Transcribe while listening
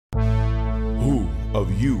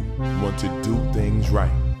of you want to do things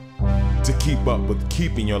right? To keep up with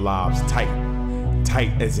keeping your lives tight.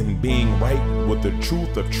 Tight as in being right with the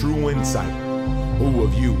truth of true insight. Who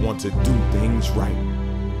of you want to do things right?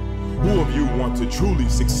 Who of you want to truly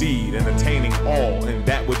succeed in attaining all in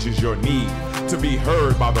that which is your need? To be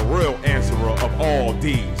heard by the real answerer of all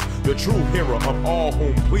deeds, the true hero of all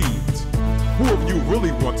whom pleads. Who of you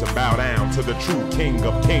really want to bow down to the true King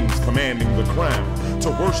of Kings commanding the crown? To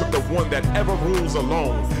worship the one that ever rules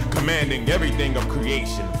alone, commanding everything of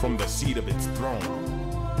creation from the seat of its throne.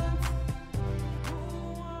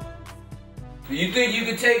 You think you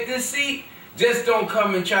can take this seat? Just don't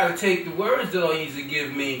come and try to take the words that Al-Iza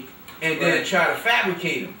give me and then try to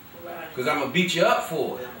fabricate them. Because I'm going to beat you up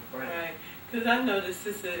for it. Right. Because I know the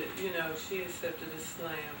sister, you know, she accepted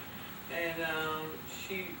Islam. And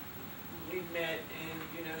we met and,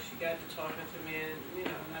 you know, she got to talking to me and, you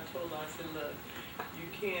know, and I told her, I said, look, you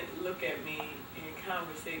can't look at me and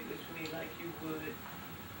conversate with me like you would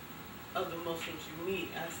other Muslims you meet.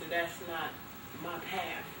 I said, that's not my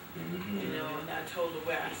path. You know, and I told her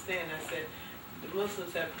where I stand. I said, the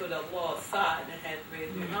Muslims have put Allah aside and had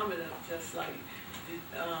raised Muhammad up just like the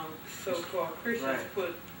so-called Christians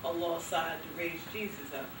put Allah aside to raise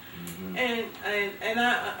Jesus up. And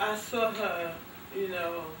I saw her, you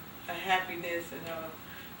know, a happiness in her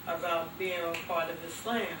about being a part of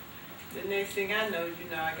Islam. The next thing I know, you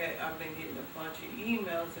know, I've been getting a bunch of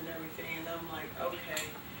emails and everything, and I'm like, okay.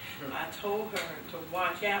 I told her to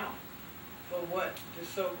watch out for what the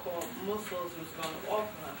so-called Muslims was going to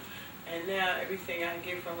offer her. And now everything I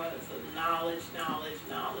get from her is a knowledge.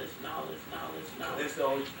 That's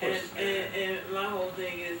all you push. And my whole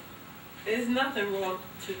thing is, there's nothing wrong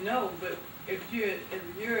to know, but if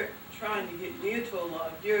you're trying to get near to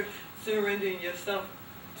Allah, if you're surrendering yourself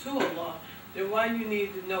to Allah, then why you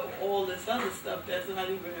need to know all this other stuff that's not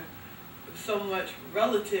even so much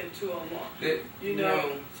relative to Allah, you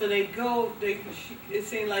know? So they go. It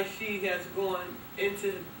seems like she has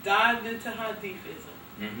dived into Hadithism.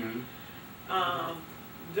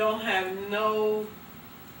 Don't have no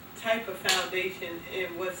type of foundation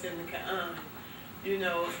in what's in the Quran, you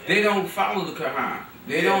know. They don't follow the Quran.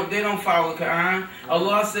 They don't follow the Quran.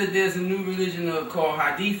 Allah said there's a new religion called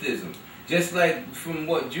Hadithism. Just like from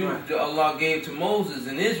what Allah gave to Moses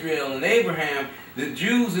and Israel and Abraham, the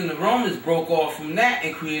Jews and the Romans broke off from that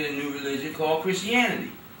and created a new religion called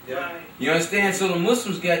Christianity. Right. You understand? So the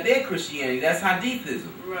Muslims got their Christianity. That's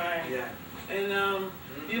Hadithism. Right. Yeah. And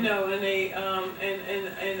you know, and they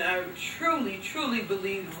and I truly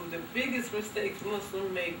believe the biggest mistakes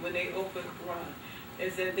Muslims make when they open Quran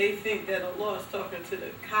is that they think that Allah is talking to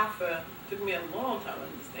the kafir. It took me a long time to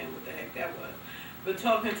understand what the heck that was, but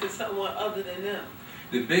talking to someone other than them.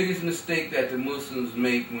 The biggest mistake that the Muslims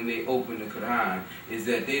make when they open the Quran is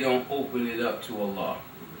that they don't open it up to Allah.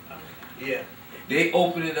 Yeah. They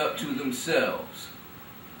open it up to themselves.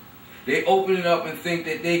 They open it up and think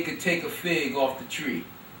that they could take a fig off the tree.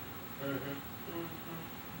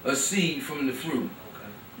 A seed from the fruit.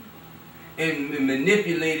 And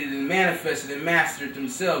manipulate it and manifest it and master it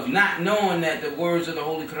themselves, not knowing that the words of the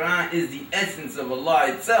Holy Quran is the essence of Allah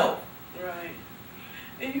itself. Right.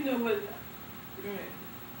 And you know what? Go ahead.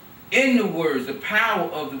 In the words, the power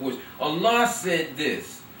of the words. Allah said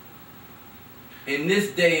this, in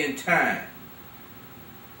this day and time,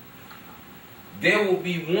 there will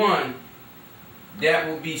be one that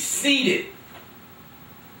will be seated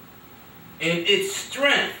in its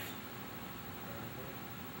strength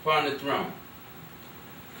upon the throne.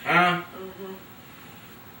 Huh?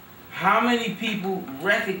 How many people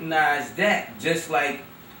recognize that? Just like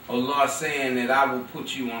Allah saying that I will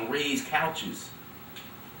put you on raised couches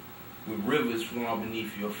with rivers flowing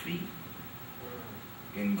beneath your feet,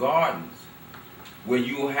 in gardens where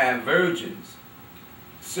you will have virgins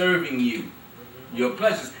serving you your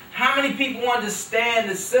pleasures. How many people understand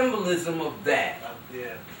the symbolism of that? Yeah.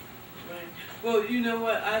 Right. Well, you know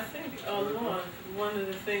what? I think Allah, one of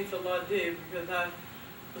the things Allah did, because I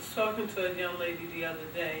was talking to a young lady the other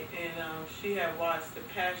day, and she had watched the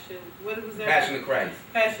Passion. What was that? Passion of Christ.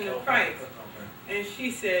 Passion of Christ. And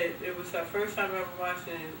she said it was her first time ever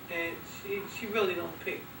watching it, and she really don't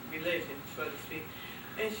pick religion, so to speak.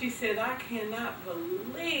 And she said, I cannot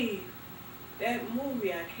believe that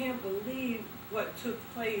movie. I can't believe what took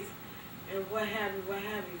place and what have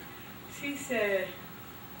you. She said,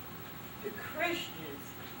 the Christians.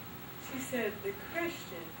 She said, the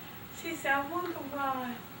Christians. She said, I wonder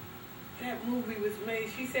why that movie was made.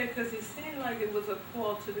 She said, because it seemed like it was a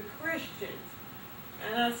call to the Christians.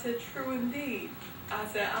 And I said, true indeed. I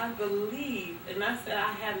said, I believe. And I said,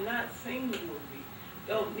 I have not seen the movie.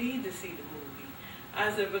 Don't need to see the movie.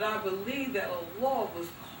 I said, but I believe that Allah was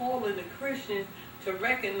calling the Christians to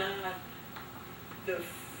recognize the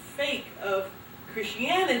fake of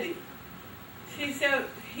Christianity. She said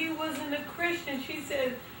he wasn't a Christian. She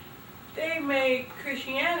said they made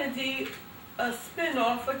Christianity a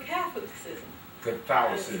spin-off of Catholicism.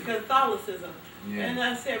 Catholicism. Yeah. And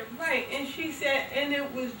I said, right. And she said, and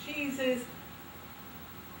it was Jesus'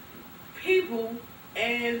 people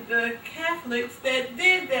and the Catholics that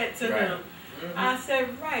did that to them. Mm-hmm. I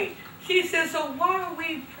said, right. She said, so why are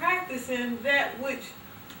we practicing that which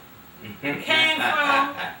came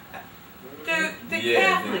from the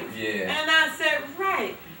Catholics? Yeah. And I said,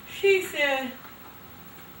 right. She said,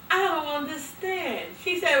 I don't understand.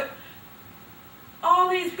 She said, all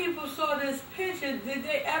these people saw this picture. Did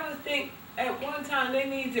they ever think at one time they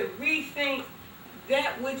need to rethink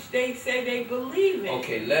that which they say they believe in?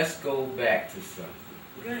 Okay, let's go back to something.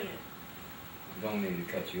 Go ahead. I don't mean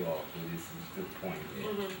to cut you off, but this is a good point here.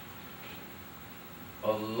 Mm-hmm.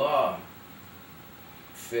 Allah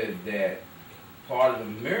said that part of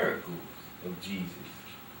the miracles of Jesus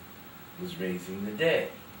was raising the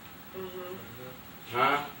dead. Mm-hmm.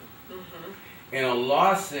 Huh? Mm-hmm. And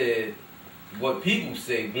Allah said, what people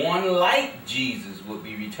say, one like Jesus would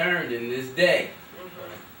be returned in this day.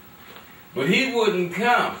 Mm-hmm. But he wouldn't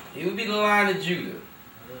come. He would be the Lion of Judah,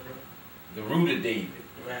 the root of David,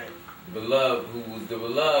 Right. the beloved, who was the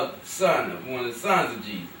beloved son of one of the sons of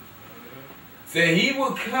Jesus. Said he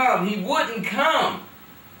would come. He wouldn't come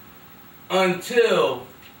until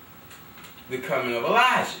the coming of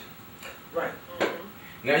Elijah. Right.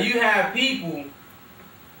 Mm-hmm. Now you have people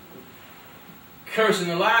cursing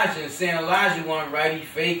Elijah and saying Elijah wasn't right, he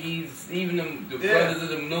fake, he's even the brothers of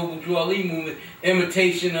the Noble Drew Ali movement,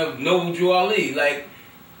 imitation of Noble Drew Ali. Like,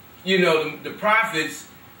 you know, the prophets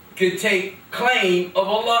could take claim of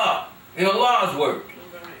Allah and Allah's work.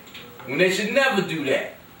 Right. When they should never do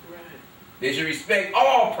that. Right. They should respect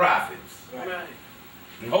all prophets. Right.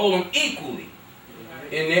 And hold them equally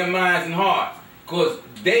in their minds and hearts. Because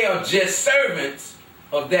they are just servants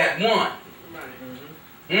of that one.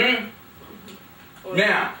 Right. Hmm?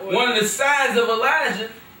 Now, one of the signs of Elijah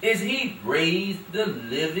is he raised the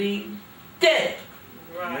living dead.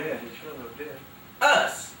 Right. Yeah, he's sure of dead.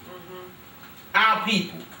 Us. Mm-hmm. Our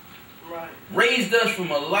people. Right. Raised us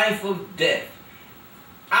from a life of death.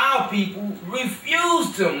 Our people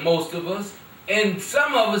refused him, most of us, and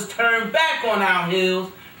some of us turned back on our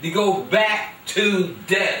heels to go back to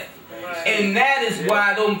death. Right. And that is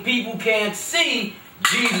why those people can't see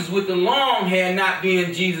Jesus with the long hair not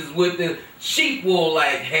being Jesus with the sheep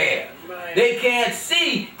wool-like hair. Right. They can't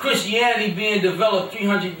see Christianity being developed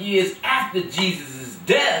 300 years after Jesus'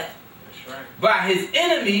 death. That's right. By his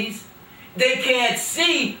enemies. They can't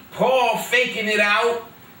see Paul faking it out,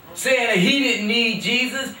 saying that he didn't need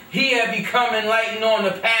Jesus. He had become enlightened on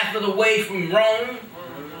the path of the way from Rome.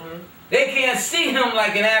 Mm-hmm. They can't see him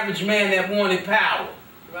like an average man that wanted power.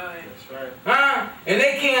 Right. That's right. Huh? And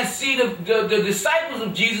they can't see the disciples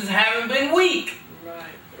of Jesus having been weak. Right.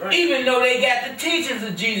 Right. Even though they got the teachings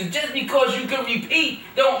of Jesus. Just because you can repeat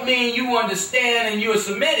don't mean you understand and you're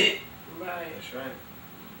submitted. Right. That's right.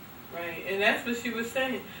 Right. And that's what she was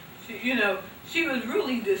saying. She, you know, she was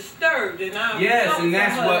really disturbed, and I yes, and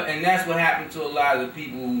that's what happened to a lot of the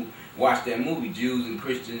people who watch that movie, Jews and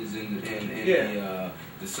Christians and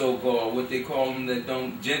the so-called, what they call them, that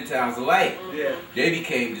don't Gentiles alike. Yeah. They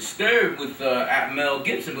became disturbed with Mel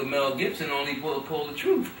Gibson, but Mel Gibson only pulled the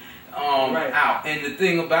truth out. And the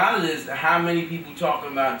thing about it is, how many people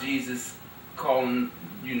talking about Jesus calling,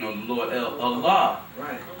 you know, the Lord Allah?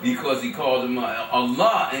 Right. Because he called him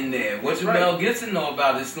Allah in there. What should Mel Gibson know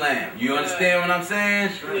about Islam? You understand what I'm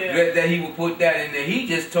saying? Yeah. That he would put that in there. He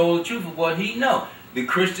just told the truth of what he know. The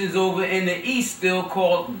Christians over in the East still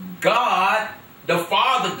call God, the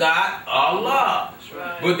Father God, Allah.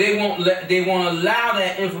 Right. But they won't allow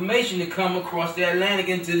that information to come across the Atlantic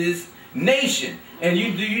into this nation. And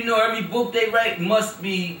you know every book they write must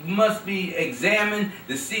be examined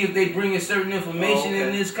to see if they bring in certain information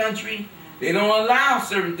in this country. They don't allow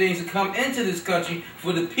certain things to come into this country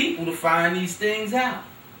for the people to find these things out.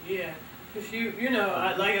 Yeah, because you know,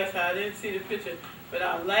 like I said, I didn't see the picture, but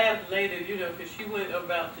I laughed later, you know, because she went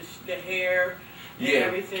about the hair and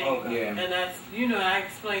everything. Yeah. And I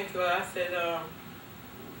explained to her, I said,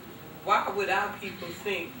 why would our people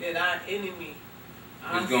think that our enemy,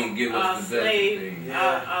 He's going to give us the slave,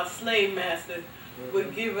 our slave master,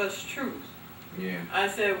 would give us truth? Yeah. I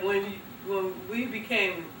said, when we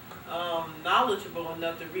became knowledgeable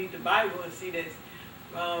enough to read the Bible and see that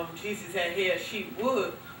Jesus had hair, sheep,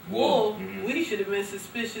 wool, we should have been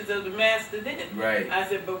suspicious of the master then. Right. I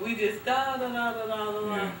said, but we just da.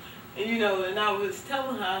 And you know, and I was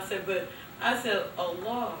telling her, I said, but I said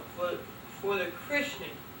Allah for the Christian.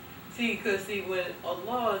 See, because see, when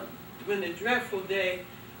Allah, when the dreadful day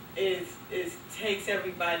takes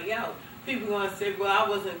everybody out, people gonna say, well, I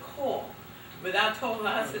wasn't called. But I told her,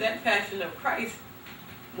 I said, that Passion of Christ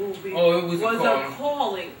movie was a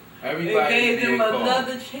calling. It gave them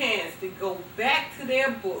another chance to go back to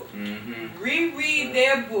their book, reread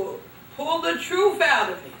their book, pull the truth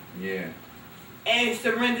out of it. Yeah. And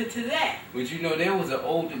surrender to that. But you know, there was an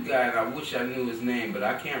older guy, and I wish I knew his name, but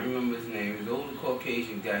I can't remember his name. He was an older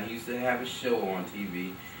Caucasian guy. He used to have a show on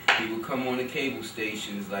TV. He would come on the cable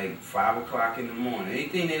stations like 5 o'clock in the morning.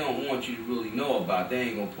 Anything they don't want you to really know about, they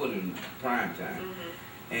ain't gonna put in prime time.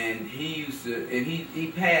 And he used to, and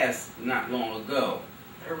he passed not long ago.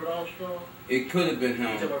 Herbert Armstrong? It could have been him.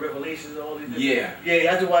 You talking about Revelations and all these things? Yeah. Yeah, you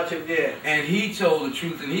have to watch him, yeah. And he told the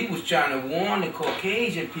truth, and he was trying to warn the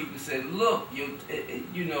Caucasian people, said, look,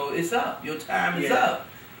 you know, it's up. Your time is up.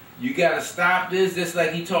 You got to stop this. Just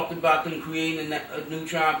like he talked about them creating a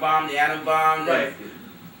neutron bomb, the atom bomb,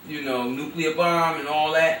 you know, nuclear bomb and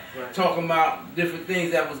all that. Talking about different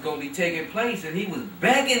things that was going to be taking place, and he was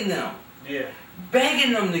begging them. Yeah.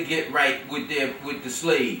 Begging them to get right with the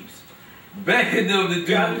slaves. Begging them to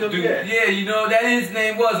do yeah, you know, that his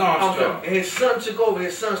name was Armstrong. And his son took over.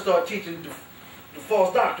 His son started teaching the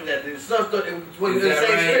false doctrine. That his son started, was in the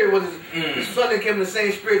same spirit. His son that came in the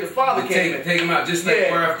same spirit the father came in. Take him out, just like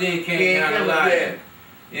Birthday came down the line.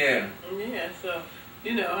 Yeah. Yeah, so,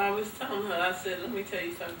 you know, I was telling her, I said, let me tell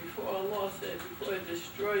you something. Before Allah said, before it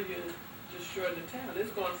destroyed you, destroy the town,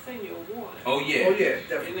 it's going to send you a warning. Oh, yeah. Oh, yeah,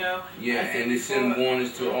 definitely. You know? Yeah, and they send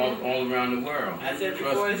warnings to all around the world. I said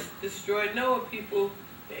before it destroyed Noah, people,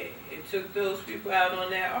 it took those people out on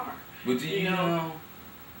that ark. But do you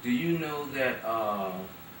know that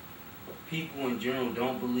people in general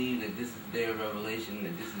don't believe that this is their revelation,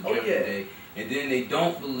 that this is judgment day, and then they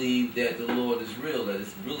don't believe that the Lord is real, that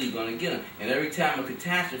it's really going to get them. And every time a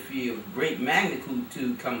catastrophe of great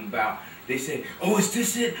magnitude come about, they say, oh, is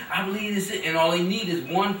this it? I believe this it. And all they need is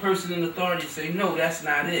one person in authority to say, no, that's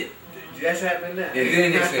not it. That's happening now. And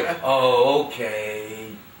then they say, oh,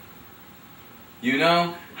 okay. You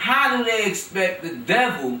know? How do they expect the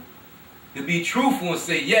devil to be truthful and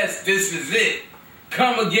say, yes, this is it.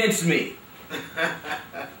 Come against me.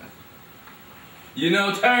 You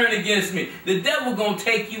know, turn against me. The devil gonna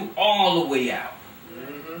take you all the way out.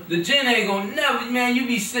 The jinn ain't gonna never, man, you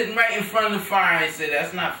be sitting right in front of the fire and say,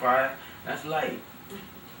 that's not fire. That's light.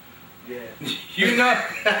 Yeah. You know?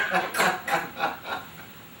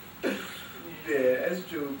 Yeah, that's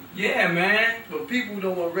true. Yeah, man. But people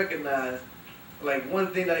don't want to recognize, like,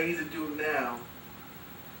 one thing that I used to do now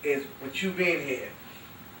is with you being here,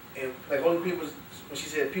 and like all the people, when she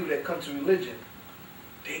said people that come to religion,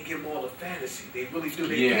 they give them all the fantasy. They really do.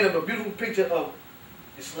 They give them a beautiful picture of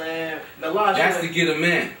Islam. And Allah, that's to get them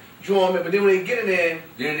in. Draw them in, but then when they get in there,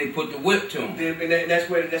 then they put the whip to them. And that's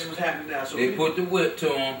what's happening now. So they put the whip to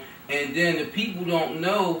them, and then the people don't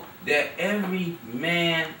know that every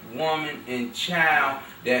man, woman, and child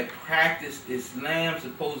that practice Islam is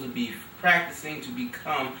supposed to be practicing to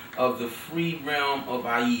become of the free realm of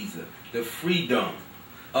A.H.A.D, the freedom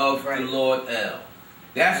of the Lord El.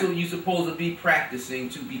 That's what you're supposed to be practicing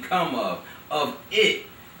to become of it.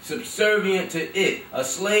 Subservient to it, a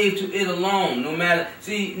slave to it alone. No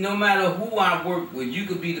matter who I work with, you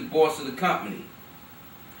could be the boss of the company.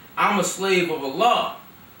 I'm a slave of Allah.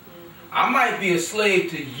 I might be a slave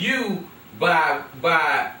to you by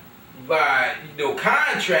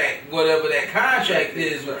contract, whatever that contract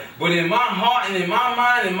is. But in my heart and in my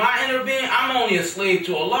mind and my inner being, I'm only a slave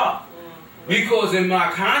to Allah. Because in my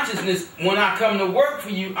consciousness, when I come to work for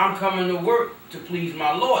you, I'm coming to work to please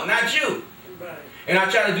my Lord, not you. And I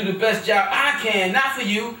try to do the best job I can, not for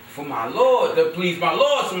you, for my Lord, to please my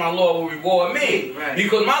Lord, so my Lord will reward me.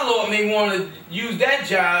 Because my Lord may want to use that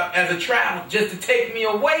job as a trial just to take me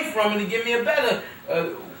away from it and give me a better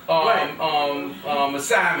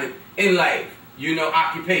assignment in life, you know,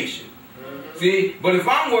 occupation. See, but if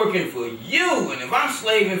I'm working for you and if I'm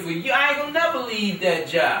slaving for you, I ain't gonna never leave that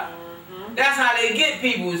job. That's how they get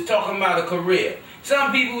people, is talking about a career.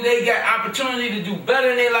 Some people, they got opportunity to do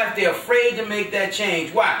better in their life. They're afraid to make that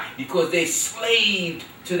change. Why? Because they slaved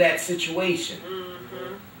to that situation.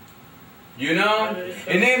 You know?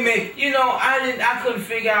 And they may, you know, I couldn't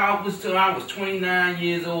figure out until I was 29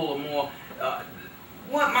 years old or more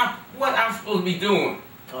what I'm supposed to be doing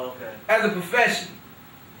as a profession.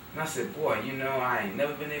 And I said, boy, you know, I ain't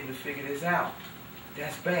never been able to figure this out.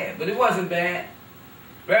 That's bad. But it wasn't bad.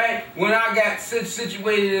 Right? When I got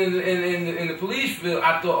situated in the police field,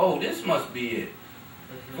 I thought, oh, this must be it.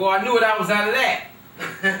 Before I knew it, I was out of that.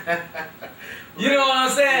 You know what I'm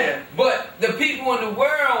saying? Yeah. But the people in the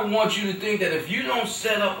world want you to think that if you don't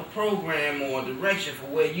set up a program or a direction for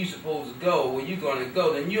where you're supposed to go, where you're going to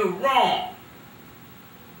go, then you're wrong.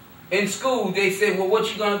 In school, they say, well, what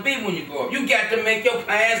you going to be when you grow up? You got to make your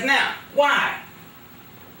plans now. Why?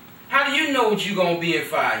 How do you know what you're going to be in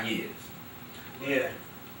 5 years? Yeah.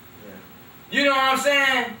 You know what I'm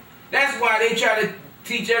saying? That's why they try to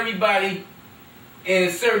teach everybody in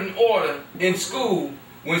a certain order in school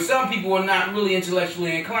when some people are not really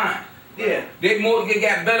intellectually inclined. Yeah. They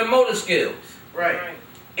got better motor skills. Right.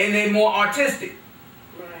 And they're more artistic.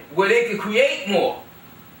 Right. Where they can create more.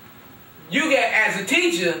 You get, as a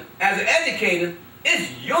teacher, as an educator,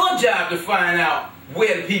 it's your job to find out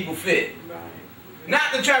where the people fit. Right.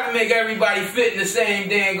 Not to try to make everybody fit in the same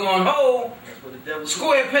dang going hole. That's what the devil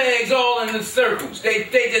Square pegs all in the circles. They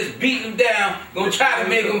just beat them down, gonna try to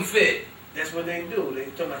make them fit. That's what they do. They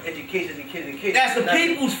talk about education. That's the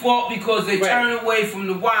people's fault because they turn away from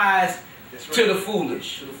the wise to the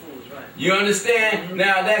foolish. To the fools, right. You understand? Mm-hmm.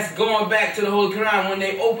 Now that's going back to the Holy Quran. When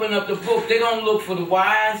they open up the book, they don't look for the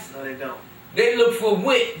wise. No, they don't. They look for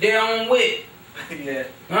wit, their own wit. Yeah.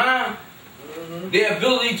 Huh? Mm-hmm. Their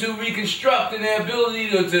ability to reconstruct and their ability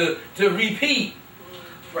to repeat.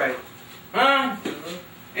 Right. Huh?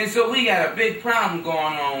 Mm-hmm. And so we got a big problem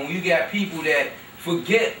going on. You got people that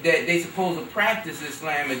forget that they supposed to practice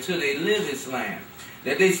Islam until they live Islam.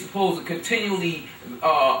 That they supposed to continually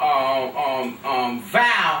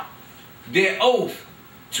vow their oath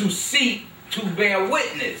to seek to bear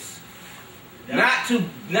witness. Not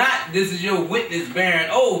this is your witness bearing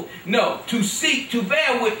oath. No, to seek to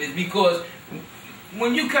bear witness, because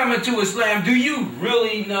when you come into Islam, do you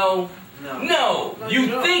really know? No.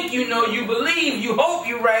 You think you know, you believe, you hope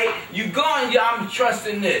you're right, you going, I'm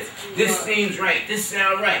trusting this. This seems right, this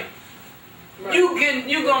sounds right. You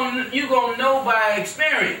gonna know by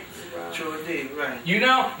experience. True indeed, right. You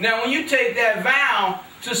know? Now when you take that vow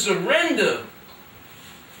to surrender,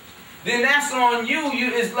 then that's on you.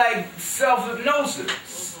 It's like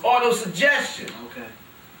self-hypnosis, auto-suggestion. Okay.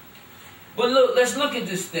 But look, let's look at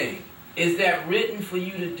this thing. Is that written for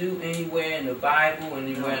you to do anywhere in the Bible,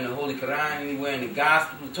 anywhere in the Holy Quran, anywhere in the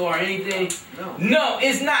Gospel, the Torah, anything? No. No,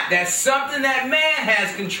 it's not. That's something that man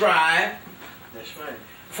has contrived. That's right.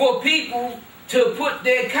 For people to put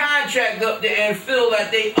their contract up there and feel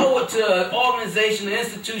that they owe it to an organization, an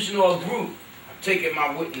institution, or a group. I'm taking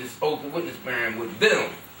my witness, oath of witness bearing with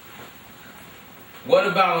them. What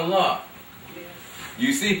about Allah? Yeah.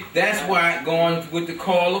 You see, that's why going with the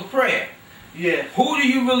call of prayer. Yeah. Who do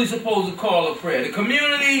you really supposed to call a prayer? The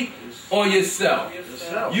community or yourself?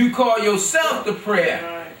 Yourself. You call yourself the prayer.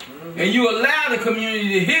 Right. Mm-hmm. And you allow the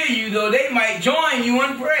community to hear you, though they might join you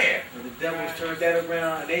in prayer. And the devils turned that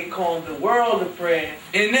around and they called the world to prayer.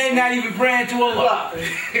 And they're not even praying to Allah.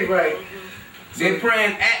 Right. They're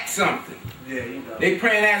praying at something. Yeah, you know. They're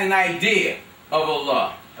praying at an idea of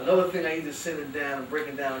Allah. Another thing I used to sitting down and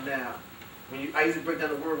breaking down now, I used to break down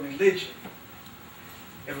the word religion.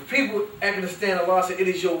 If people understand Allah said it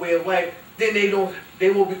is your way of life, then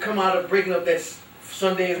they will come out of breaking up that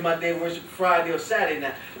Sunday is my day of worship, Friday or Saturday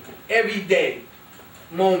now. Every day,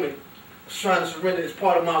 moment, trying to surrender is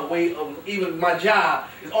part of my way of, even my job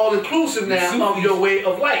is all inclusive now of your way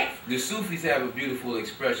of life. The Sufis have a beautiful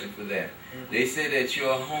expression for that. They say that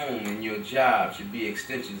your home and your job should be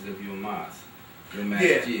extensions of your mosque, your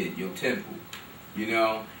masjid, your temple. You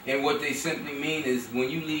know? And what they simply mean is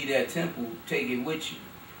when you leave that temple, take it with you.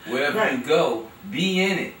 Wherever you go, be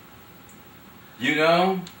in it. You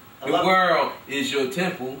know? The world is your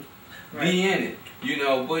temple. Be in it. You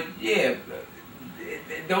know, but yeah,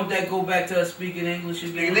 don't that go back to us speaking English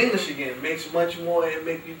again? Speaking English again makes much more,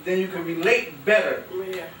 then you can relate better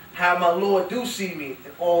Yeah. how my Lord do see me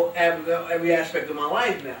in every aspect of my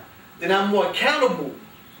life now. Then I'm more accountable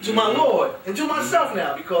to my Lord and to myself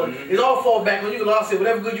now, because it all falls back on you. Allah said,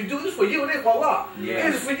 whatever good you do is for you, it is for Allah. Yeah.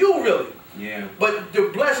 It is for you, really. Yeah. But the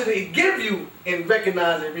blessing that He give you in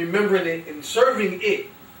recognizing, remembering it, and serving it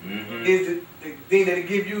is the thing that He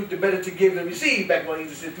give you, the better to give than receive, back when He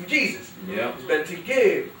said through Jesus. Yeah. It's better to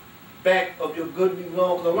give back of your good and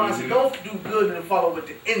wrong. Because Allah said, don't do good and then follow with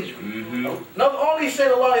the injury. All He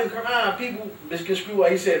said Allah in the Quran, people misconstrue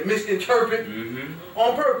what He said, misinterpret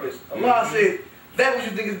on purpose. Allah said, that what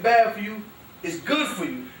you think is bad for you is good for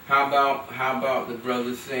you. How about the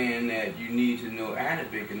brother saying that you need to know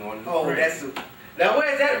Arabic in order to pray? Now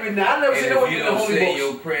where is that written? I never seen that if you in the don't Holy say Books.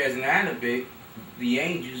 your prayers in Arabic, the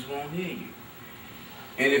angels won't hear you.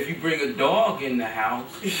 And if you bring a dog in the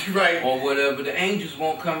house, right, or whatever, the angels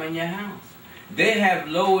won't come in your house. They have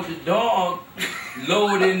lowered the dog,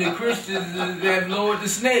 lower than the Christians that have lowered the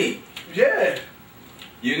snake. Yeah.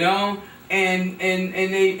 You know? And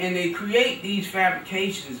they create these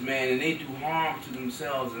fabrications, man, and they do harm to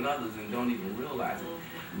themselves and others and don't even realize it.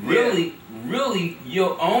 Really,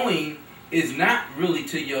 your owing is not really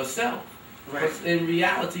to yourself. Right. Because in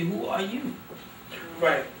reality, who are you?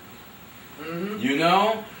 Right. Mm-hmm. You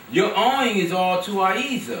know? Your owing is all to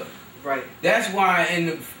A.H.A.D. Right. That's why in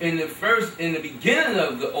the beginning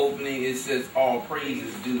of the opening it says all praise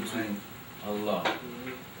is due to Allah.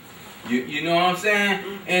 You know what I'm saying?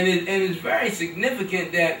 And it's very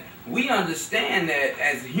significant that we understand that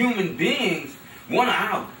as human beings, one of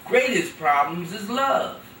our greatest problems is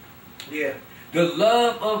love. Yeah. The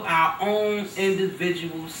love of our own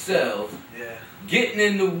individual selves getting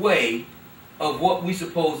in the way of what we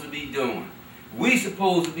supposed to be doing. We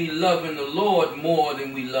supposed to be loving the Lord more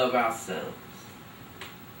than we love ourselves.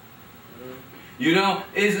 You know,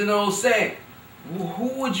 it's an old saying.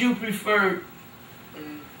 Who would you prefer?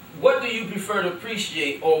 What do you prefer to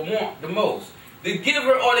appreciate or want the most? The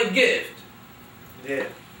giver or the gift? Yeah.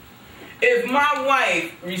 If my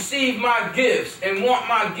wife received my gifts and want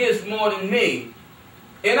my gifts more than me,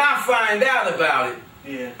 and I find out about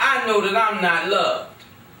it, I know that I'm not loved.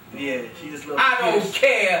 Yeah, she just loves I don't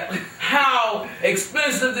care how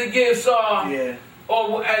expensive the gifts are. Yeah.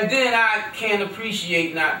 And then I can't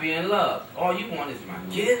appreciate not being loved. All you want is my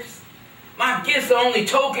gifts. My gifts are only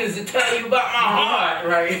tokens to tell you about my heart.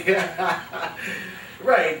 Right.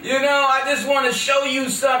 Right. You know, I just want to show you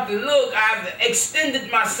something. Look, I've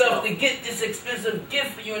extended myself to get this expensive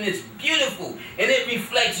gift for you, and it's beautiful, and it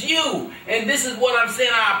reflects you. And this is what I'm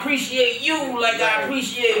saying. I appreciate you like I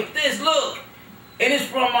appreciate this. Look, and it's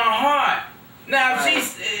from my heart. Now,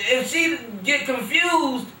 if she get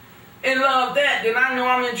confused and love that, then I know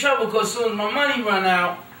I'm in trouble, because as soon as my money run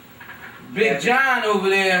out, Big John over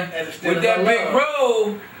there with that big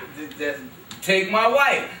robe, take my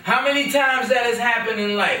wife. How many times that has happened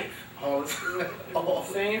in life?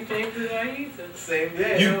 Same thing with A.H.A.D. Same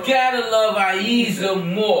thing. You gotta love A.H.A.D.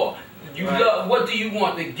 more. You love. What do you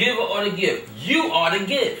want, the giver or the gift? You are the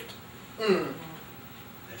gift.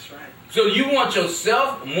 That's right. So you want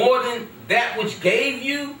yourself more than that which gave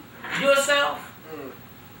you yourself?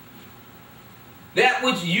 That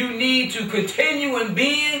which you need to continue in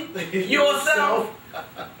being yourself?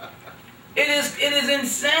 It is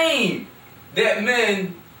insane that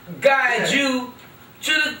men guide you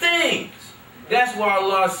to the things. That's why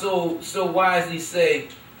Allah so wisely say,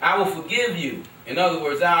 I will forgive you. In other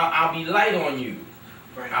words, I'll be light on you.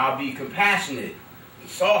 Right. I'll be compassionate and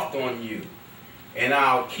soft on you. And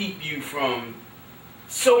I'll keep you from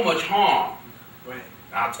so much harm. Right.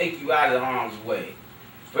 I'll take you out of the harm's way.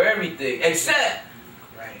 For everything, except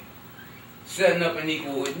setting up an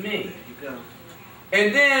equal with me. There you go.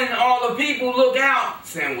 And then all the people look out,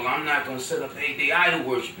 saying, well, I'm not going to set up, they idol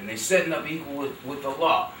worshiping. They setting up equal with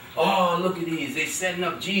Allah. Oh, look at these. They setting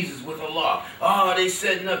up Jesus with Allah. Oh, they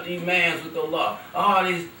setting up the imams with Allah.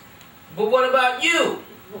 Oh, but what about you?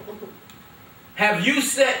 Have you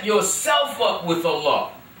set yourself up with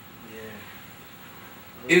Allah?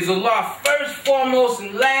 Yeah. Is Allah first, foremost,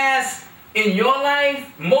 and last in your life?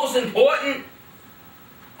 Most important?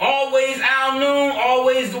 Always al-noon,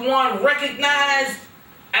 always the one recognized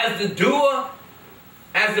as the doer,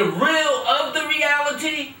 as the real of the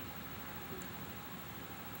reality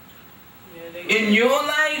in your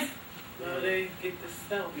life? No, they get the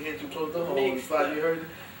self. You had to close the hole. You heard it.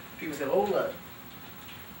 People say, hold up.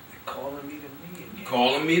 They're calling me to me again.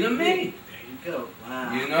 Calling me to me. There you go.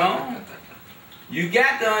 Wow. You know? You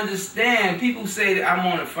got to understand, people say that I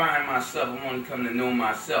want to find myself, I want to come to know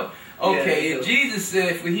myself. Okay, if Jesus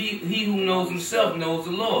said, for he who knows himself knows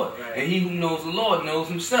the Lord. Right. And he who knows the Lord knows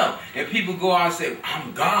himself. And people go out and say,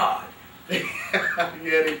 I'm God. Yeah,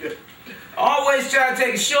 they do. Always try to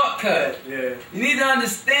take a shortcut. Yeah. You need to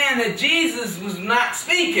understand that Jesus was not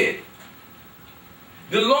speaking.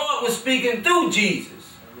 The Lord was speaking through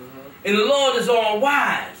Jesus. And the Lord is all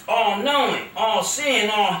wise, all knowing, all seeing,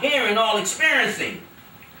 all hearing, all experiencing.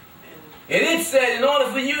 And it said, in order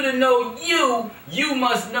for you to know you, you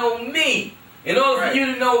must know me. In order for you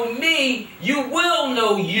to know me, you will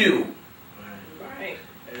know you. Right.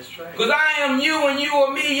 That's right. Because I am you and you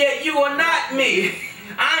are me, yet you are not me.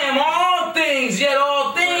 I am all things, yet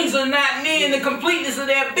all things are not me in the completeness of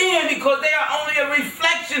their being, because they are only a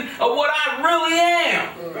reflection of what I really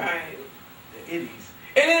am. Right. The idiots.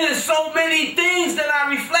 And it is so many things that I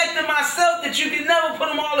reflect in myself that you can never put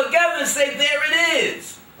them all together and say, there it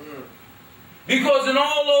is. Because in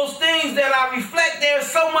all those things that I reflect, there is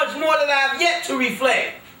so much more that I have yet to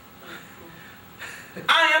reflect.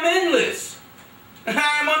 I am endless.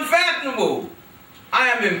 I am unfathomable. I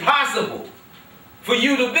am impossible for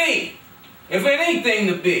you to be. If it anything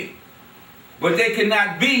to be. But they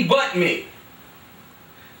cannot be but me.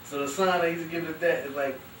 So the sign I used to give it that is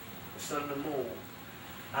like the sun and the moon.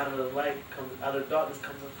 Out of the light comes, out of the darkness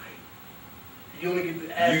comes the light. You only get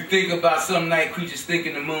to ask. You think about some night creatures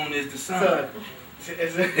thinking the moon is the sun.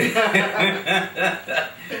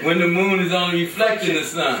 When the moon is only reflecting the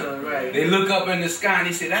sun. Right. They look up in the sky and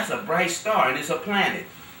they say, that's a bright star and it's a planet.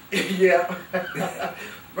 Yeah.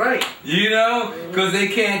 Right. You know? Because they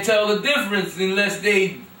can't tell the difference unless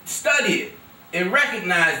they study it and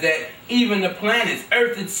recognize that even the planets,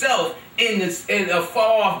 Earth itself, in a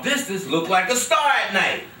far off distance, look like a star at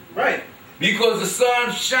night. Right. Because the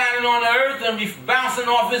sun's shining on the earth and bouncing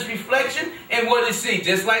off its reflection, and what it see?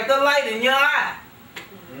 Just like the light in your eye.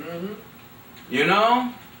 Mm-hmm. You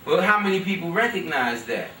know? Well, how many people recognize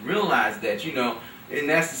that, realize that, you know? And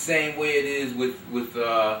that's the same way it is with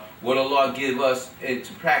what Allah give us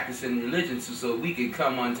to practice in religion, so we can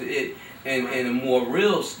come unto it in a more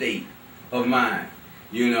real state of mind,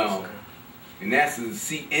 you know? And that's to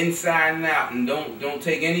see inside and out, and don't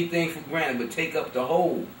take anything for granted, but take up the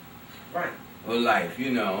whole. Right. Of life,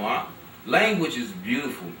 you know. Language is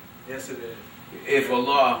beautiful. Yes, it is. If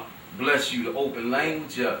Allah bless you to open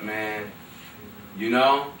language up, man, you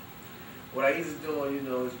know. What I used to do, you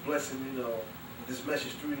know, is blessing, you know, this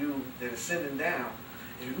message through you that is sending down,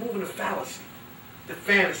 is removing the fallacy, the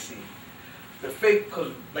fantasy, the fake,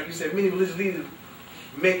 because, like you said, many religious leaders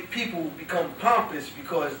make people become pompous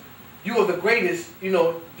because you are the greatest, you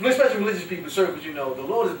know, especially religious people, circles, you know, the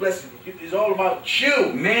Lord is blessing you. It's all about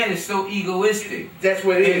you. Man is so egoistic. That's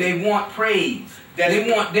what it is. And they want praise.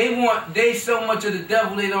 They so much of the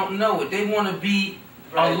devil they don't know it. They want to be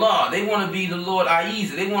Allah. They want to be the Lord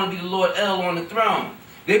A.H.A.D. They want to be the Lord El on the throne.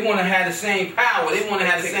 They want to have the same power. They want to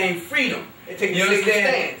have the same freedom. You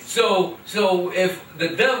understand? So if the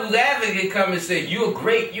devil's advocate come and say, you're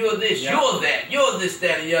great, you're this, you're that, you're this,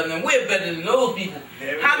 that, and the other, and we're better than those people,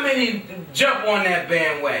 how many jump on that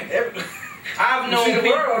bandwagon? I've known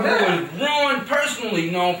people who has ruined,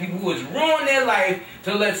 personally known people who has ruined their life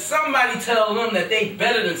to let somebody tell them that they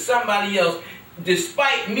better than somebody else,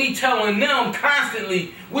 despite me telling them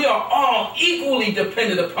constantly, we are all equally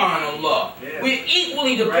dependent upon Allah. Yeah. We're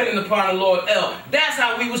equally dependent upon the Lord El. That's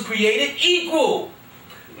how we was created, equal.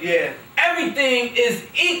 Yeah. Everything is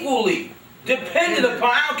equally dependent upon,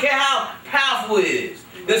 I don't care how powerful it is.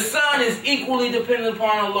 The sun is equally dependent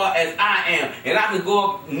upon Allah as I am. And I can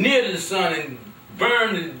go up near to the sun and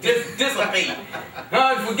burn and dissipate.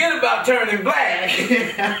 Forget about turning black.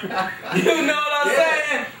 You know what I'm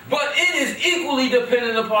saying? But it is equally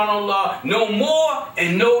dependent upon Allah, no more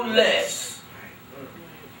and no less.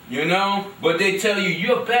 You know? But they tell you,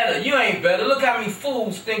 you're better. You ain't better. Look how many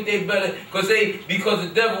fools think they better because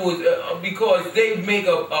the devil is, because they make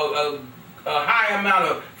a high amount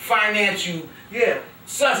of financial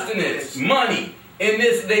sustenance, money. In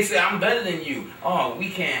this, they say, I'm better than you. Oh, we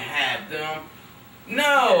can't have them.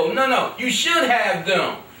 No. You should have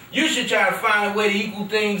them. You should try to find a way to equal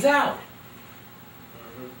things out.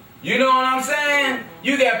 You know what I'm saying?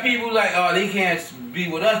 You got people like, oh, they can't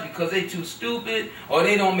be with us because they too stupid or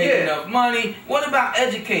they don't make enough money. What about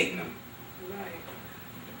educating them?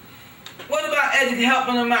 What about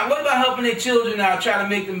helping them out? What about helping their children out, try to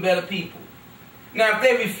make them better people? Now, if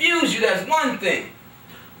they refuse you, that's one thing.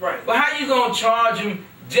 Right. But how you going to charge them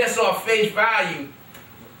just off face value?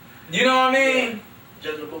 You know what I mean? Yeah.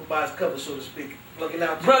 Judging the book by its cover, so to speak. Looking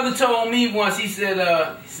out. Brother told me once, he said,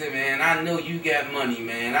 man, I know you got money,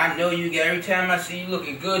 man. I know you got, every time I see you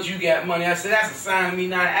looking good, you got money. I said, that's a sign of me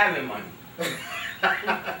not having money.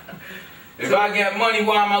 If I got money,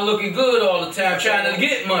 why am I looking good all the time, trying to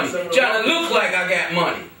get money, trying to look like I got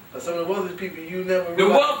money? Some of the wealthiest people you never realize. The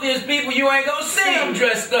wealthiest people, you ain't gonna see them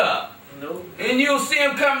dressed up. No. And you'll see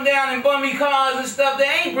them come down in bummy cars and stuff. They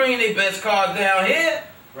ain't bringing their best cars down here.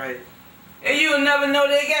 Right. And you'll never know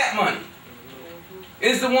they got money.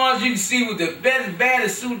 It's the ones you can see with the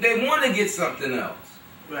baddest suit, they want to get something else.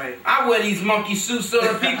 Right. I wear these monkey suits so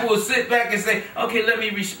that people will sit back and say, okay, let me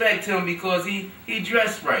respect him because he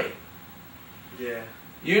dressed right. Yeah.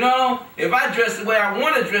 You know, if I dress the way I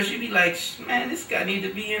want to dress, you'd be like, man, this guy need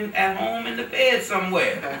to be at home in the bed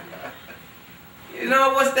somewhere. You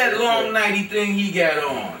know, what's that long nighty thing he got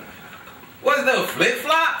on? What's those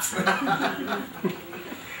flip-flops?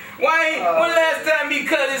 When last time he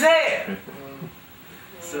cut his hair?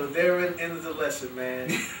 So therein ends the lesson, man.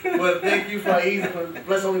 Well, thank you for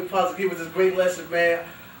Bless Only Positive giving us this great lesson, man.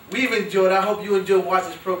 We've enjoyed. I hope you enjoyed watching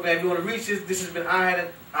this program. If you want to reach this has been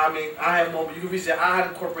A.H.A.D Moment. You can reach the A.H.A.D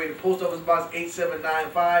Incorporated Post Office Box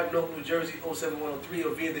 8795, Newark, New Jersey 07103,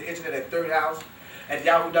 or via the internet at Third House. at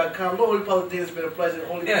yahoo.com. Lord, Brother Dean, it's been a pleasure.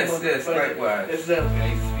 Only Yes, likewise. It's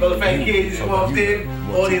Brother Fat Kid, just walked in.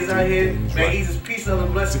 Audience out here. Man, he's just peace and other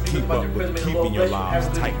To blessings. keep up with keeping your lives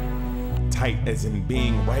tight. Tight as in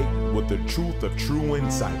being right with the truth of true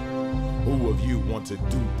insight. Who of you want to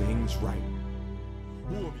do things right?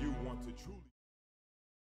 Who of you want to truly...